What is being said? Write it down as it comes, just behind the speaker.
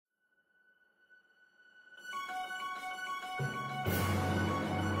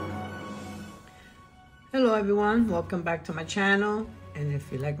Hello everyone, welcome back to my channel. And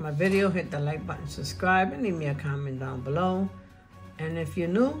if you like my video, hit the like button, subscribe, and leave me a comment down below. And if you're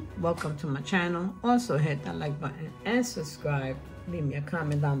new, welcome to my channel. Also hit that like button and subscribe. Leave me a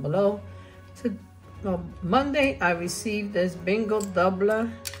comment down below. Monday, I received this bingo doubler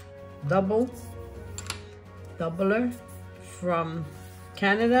from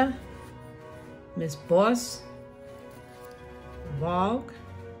Canada, MSBOSSVLOG1.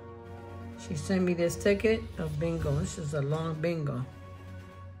 She sent me this ticket of bingo. This is a long bingo.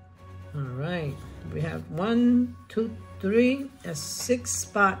 All right, we have 1, 2, 3, that's 6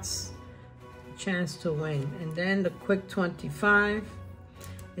 spots, chance to win. And then the quick 25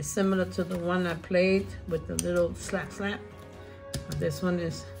 is similar to the one I played with the little slap. But this one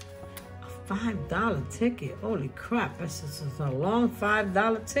is a $5 ticket. Holy crap, this is a long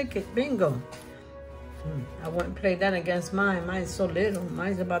 $5 ticket bingo. I wouldn't play that against mine. Mine's so little.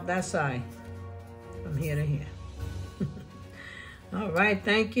 Mine's about that size. From here to here. All right,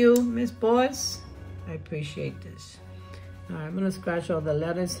 thank you, Miss Boss. I appreciate this. All right, I'm gonna scratch all the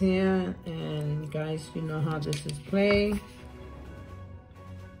letters here, and guys, you know how this is played.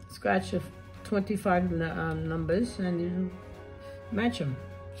 Scratch your 25 numbers, and you match them,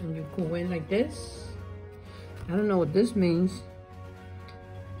 and you can win like this. I don't know what this means.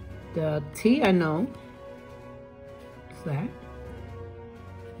 The T, I know. What's that?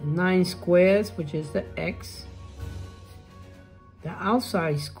 9 squares, which is the X. The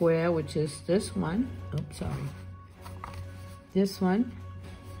outside square, which is this one. Oops, sorry. This one.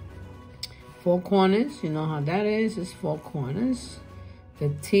 4 corners, you know how that is. It's 4 corners. The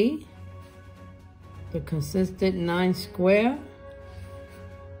T. The consistent 9 square.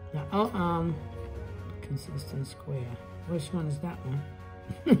 The consistent square. Which one is that one?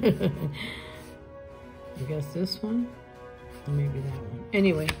 I guess this one. Or maybe that one.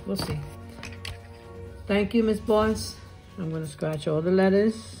 Anyway, we'll see. Thank you, Miss Boss. I'm going to scratch all the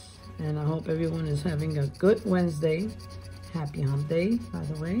letters. And I hope everyone is having a good Wednesday. Happy hump day, by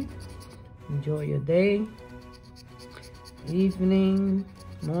the way. Enjoy your day. Evening,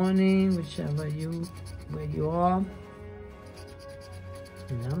 morning, where you are.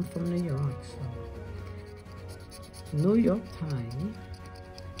 And I'm from New York, so New York time.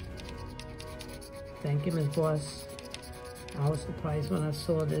 Thank you, Miss Boss. I was surprised when I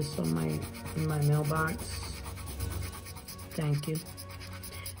saw this on in my mailbox. Thank you.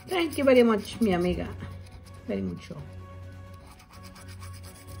 Thank you very much, mi amiga. Very mucho.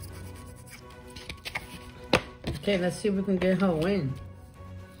 Okay, let's see if we can get her a win.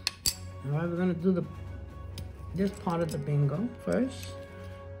 All right, we're gonna do this part of the bingo first,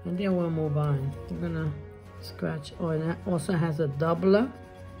 and then we'll move on. We're gonna scratch. Oh, and that also has a doubler.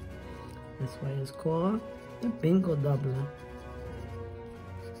 That's why it's called the bingo doubler.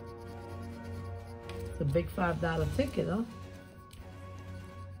 It's a big $5 ticket, huh?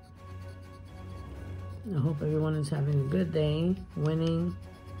 I hope everyone is having a good day, winning,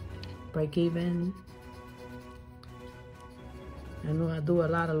 break even. I know I do a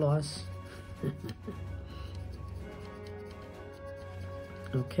lot of loss.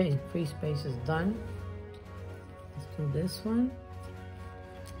 Okay, free space is done. Let's do this one.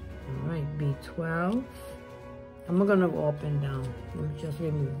 All right, B12. I'm gonna go up and down. Let me just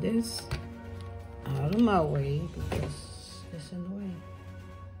remove this out of my way because it's in the way.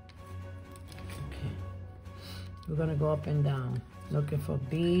 Okay, we're gonna go up and down, looking for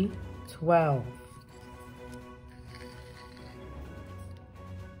B12.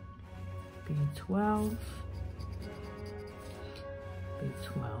 B12.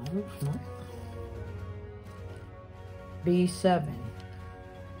 B12, no. B7.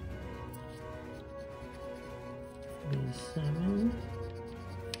 B7.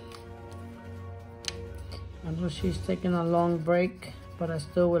 I know she's taking a long break, but I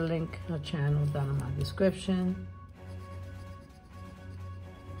still will link her channel down in my description.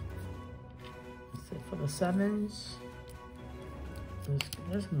 That's it for the 7s.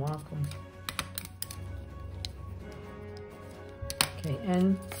 Let's mark them. Okay,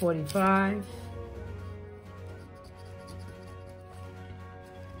 N45.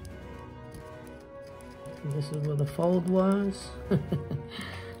 This is where the fold was.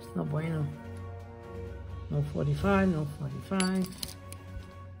 No bueno. No 45, no 45.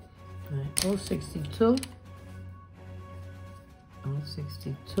 All right, 062.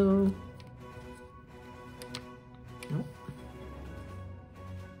 062. Nope.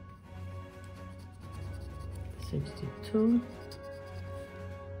 62.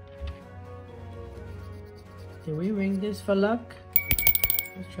 Did we ring this for luck?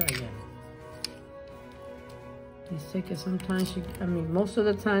 Let's try again. These tickets, sometimes most of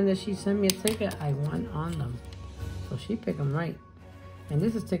the time that she sent me a ticket, I won on them. So she picked them right. And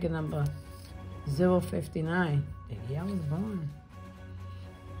this is ticket number 059. The year I was born.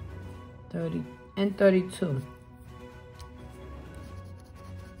 30 and 32.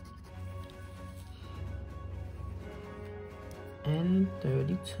 And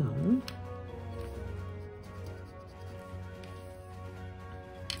 32.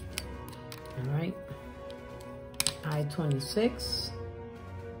 All right. I-26.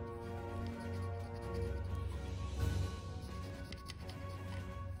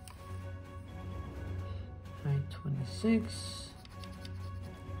 I-26.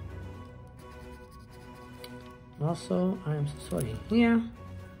 Also, I'm sorry, here,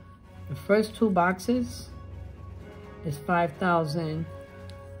 the first two boxes is 5,000.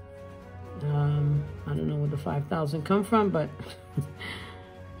 I don't know where the 5,000 come from, but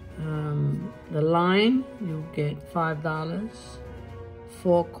the line, you get $5.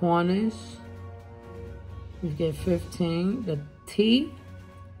 Four corners, you get 15. The T,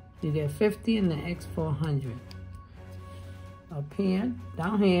 you get 50, and the X 400. Up here,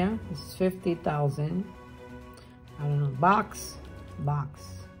 down here, it's 50,000. I don't know, box.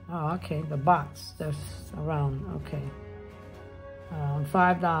 Oh, okay, the box, that's around, okay.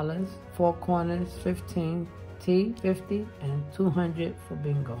 $5, four corners, 15, T, 50, and 200 for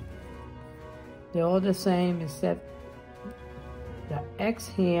bingo. They're all the same except the X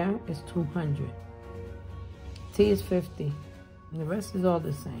here is 200. T is 50. And the rest is all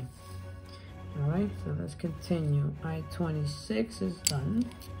the same. All right, so let's continue. I-26 is done.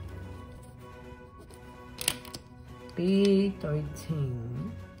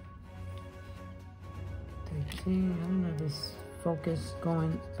 B-13. 13, I don't know, this focus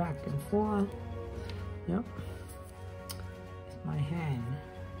going back and forth. Yep. It's my hand.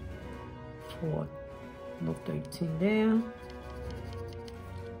 4, no 13 there.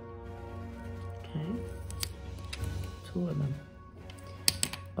 Okay. Two of them.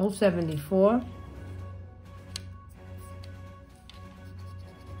 074.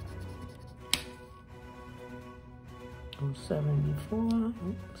 Oh, 74.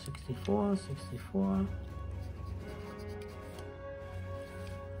 64. 64.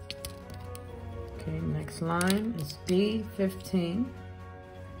 Okay, next line is B15.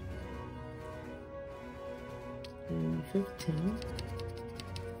 B15.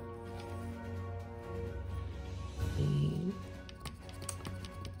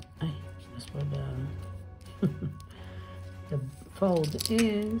 That's what the fold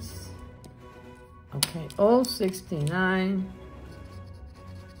is. Okay, 069.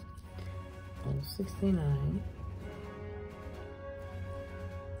 069.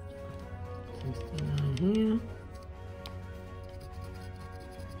 69 here.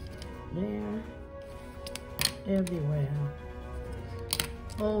 There. Everywhere.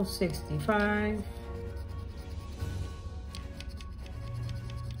 065.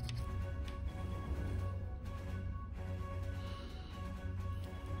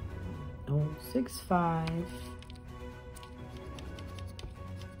 065.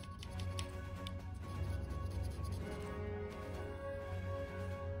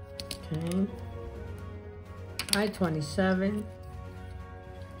 Okay. I-27.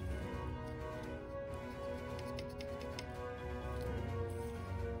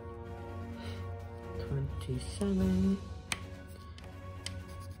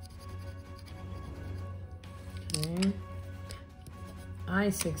 Okay.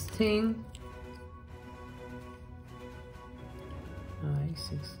 I-16.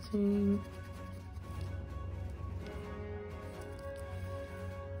 I-16.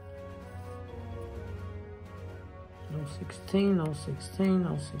 No 16, no 16,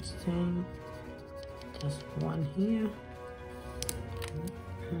 no 16. Just one here.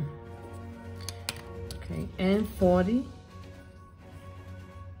 Okay, and 40.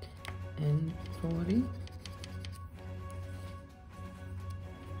 And 40.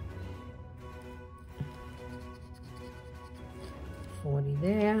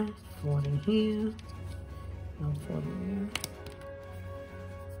 There, 40 here, no 40 there.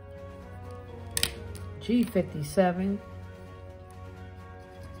 G57.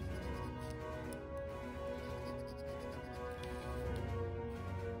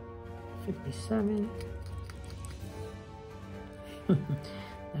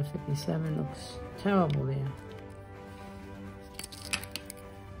 That 57 looks terrible there.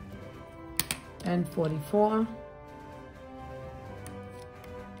 And 44.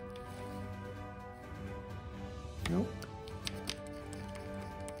 Nope.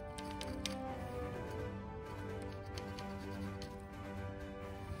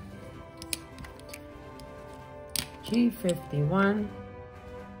 G51.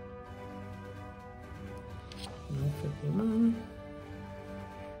 No 51.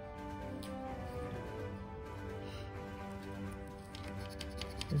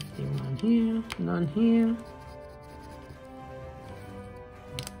 51 here, none here.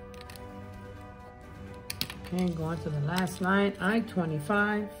 Okay, going to the last line,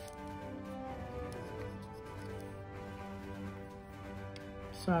 I-25.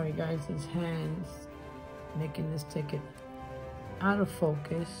 Sorry guys, his hands making this ticket out of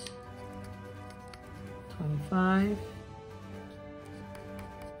focus. 25.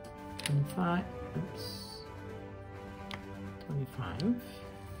 25, oops. 25.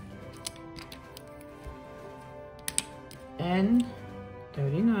 And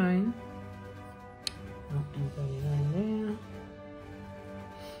 39. Oh, and 39 there.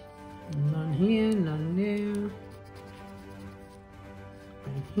 None here, none there.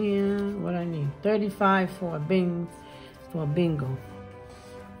 Right here. What I need? 35 for a bingo. For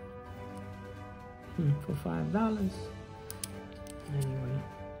 $5. Anyway.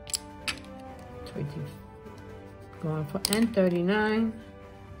 20. Going for N39.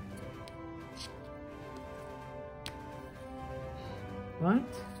 What?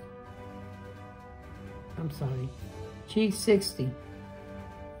 I'm sorry. G60.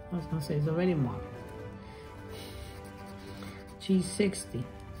 I was gonna say it's already marked. G60.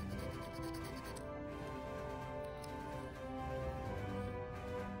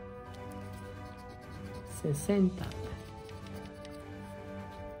 Sesenta.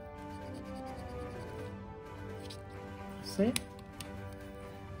 That's it.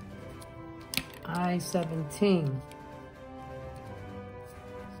 I-17.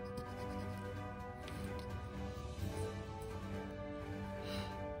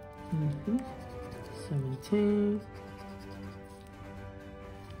 17.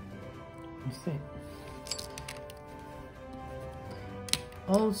 That's it.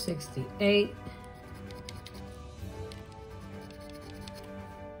 068.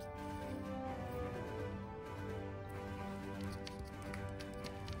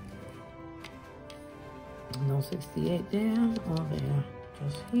 68 there, or there,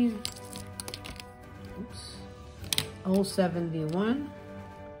 just here. Oops. 071.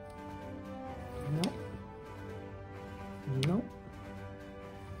 Nope. Nope.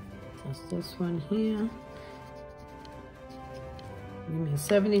 Just this one here. Give me a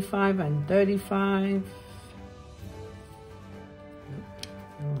 75 and 35. Nope.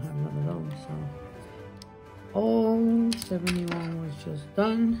 I don't have none of those, so. 71 was just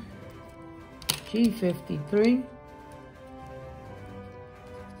done. G53.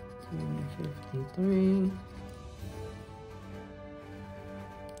 G53.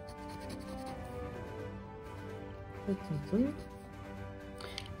 53.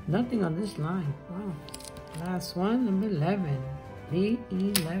 Nothing on this line. Wow. Last one, number 11.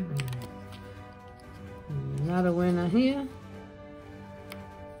 B11. Not a winner here.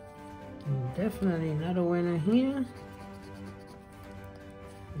 Definitely not a winner here.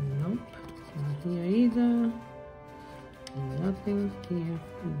 Nope. Not here either. Nothing here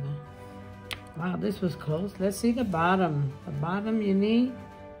either. Wow, this was close. Let's see the bottom. The bottom you need,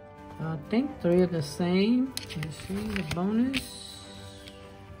 I think 3 are the same. Let's see the bonus.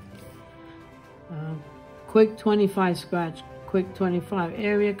 Quick 25 scratch. Quick 25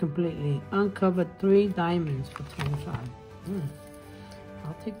 area completely. Uncovered 3 diamonds for 25.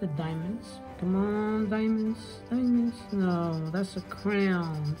 I'll take the diamonds. Come on, diamonds. Diamonds. No, that's a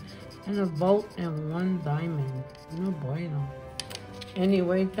crown. And a vault and 1 diamond. No bueno.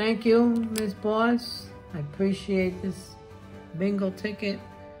 Anyway, thank you, Miss Boss. I appreciate this bingo ticket.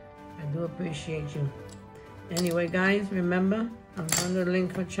 I do appreciate you. Anyway, guys, remember, I'm going to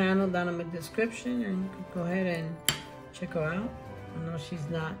link her channel down in the description, and you can go ahead and check her out. I know she's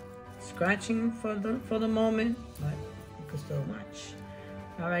not scratching for the moment, but you can still watch.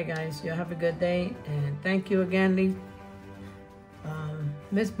 All right, guys, you have a good day, and thank you again,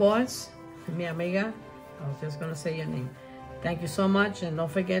 Miss Boss, mi amiga. I was just gonna say your name. Thank you so much, and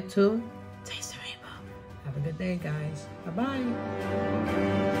don't forget to taste the rainbow. Have a good day, guys. Bye-bye.